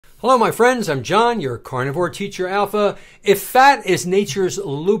Hello, my friends. I'm John, your Carnivore Teacher Alpha. If fat is nature's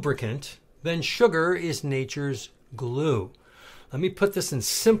lubricant, then sugar is nature's glue. Let me put this in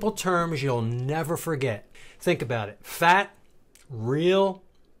simple terms you'll never forget. Think about it. Fat, real,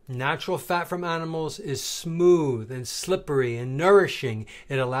 natural fat from animals, is smooth and slippery and nourishing.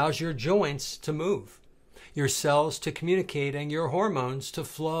 It allows your joints to move, your cells to communicate, and your hormones to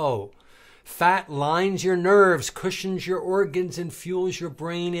flow. Fat lines your nerves, cushions your organs, and fuels your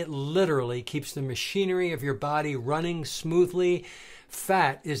brain. It literally keeps the machinery of your body running smoothly.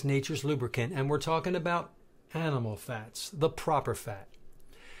 Fat is nature's lubricant, and we're talking about animal fats, the proper fat.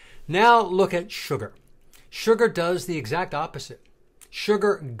 Now look at sugar. Sugar does the exact opposite.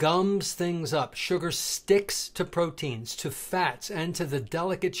 Sugar gums things up. Sugar sticks to proteins, to fats, and to the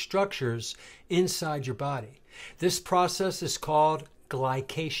delicate structures inside your body. This process is called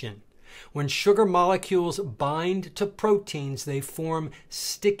glycation. When sugar molecules bind to proteins, they form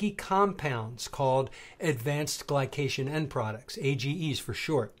sticky compounds called advanced glycation end products, AGEs for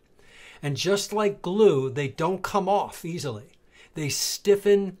short. And just like glue, they don't come off easily. They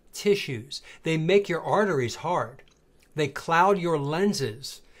stiffen tissues. They make your arteries hard. They cloud your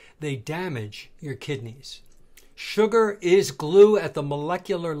lenses. They damage your kidneys. Sugar is glue at the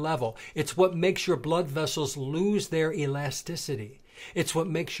molecular level. It's what makes your blood vessels lose their elasticity. It's what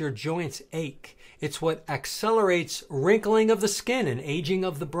makes your joints ache. It's what accelerates wrinkling of the skin and aging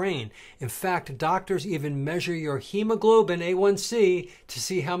of the brain. In fact, doctors even measure your hemoglobin A1C to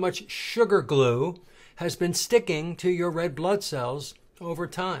see how much sugar glue has been sticking to your red blood cells over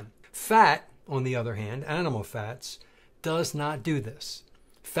time. Fat, on the other hand, animal fats, does not do this.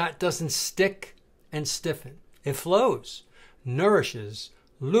 Fat doesn't stick and stiffen. It flows, nourishes,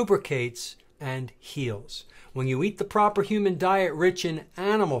 lubricates, and heals. When you eat the proper human diet rich in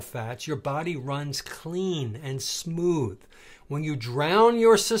animal fats, your body runs clean and smooth. When you drown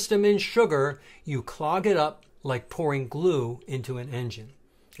your system in sugar, you clog it up like pouring glue into an engine.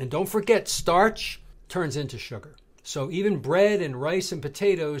 And don't forget, starch turns into sugar. So even bread and rice and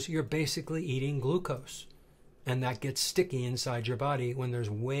potatoes, you're basically eating glucose. And that gets sticky inside your body when there's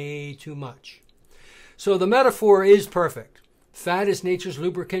way too much. So the metaphor is perfect. Fat is nature's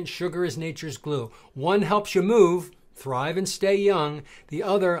lubricant, sugar is nature's glue. One helps you move, thrive and stay young. The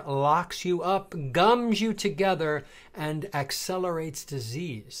other locks you up, gums you together, and accelerates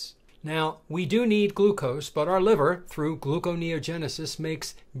disease. Now, we do need glucose, but our liver, through gluconeogenesis,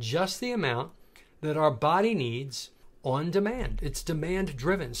 makes just the amount that our body needs on demand. It's demand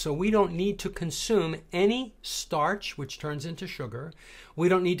driven, so we don't need to consume any starch, which turns into sugar. We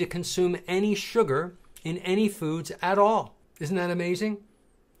don't need to consume any sugar in any foods at all. Isn't that amazing?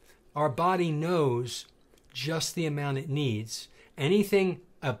 Our body knows just the amount it needs. Anything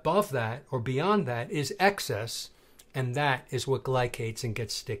above that or beyond that is excess, and that is what glycates and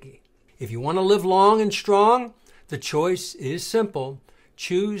gets sticky. If you want to live long and strong, the choice is simple.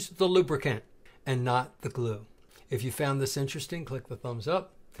 Choose the lubricant and not the glue. If you found this interesting, click the thumbs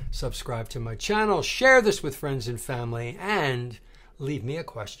up, subscribe to my channel, share this with friends and family, and leave me a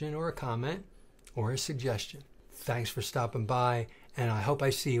question or a comment or a suggestion. Thanks for stopping by, and I hope I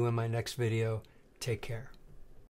see you in my next video. Take care.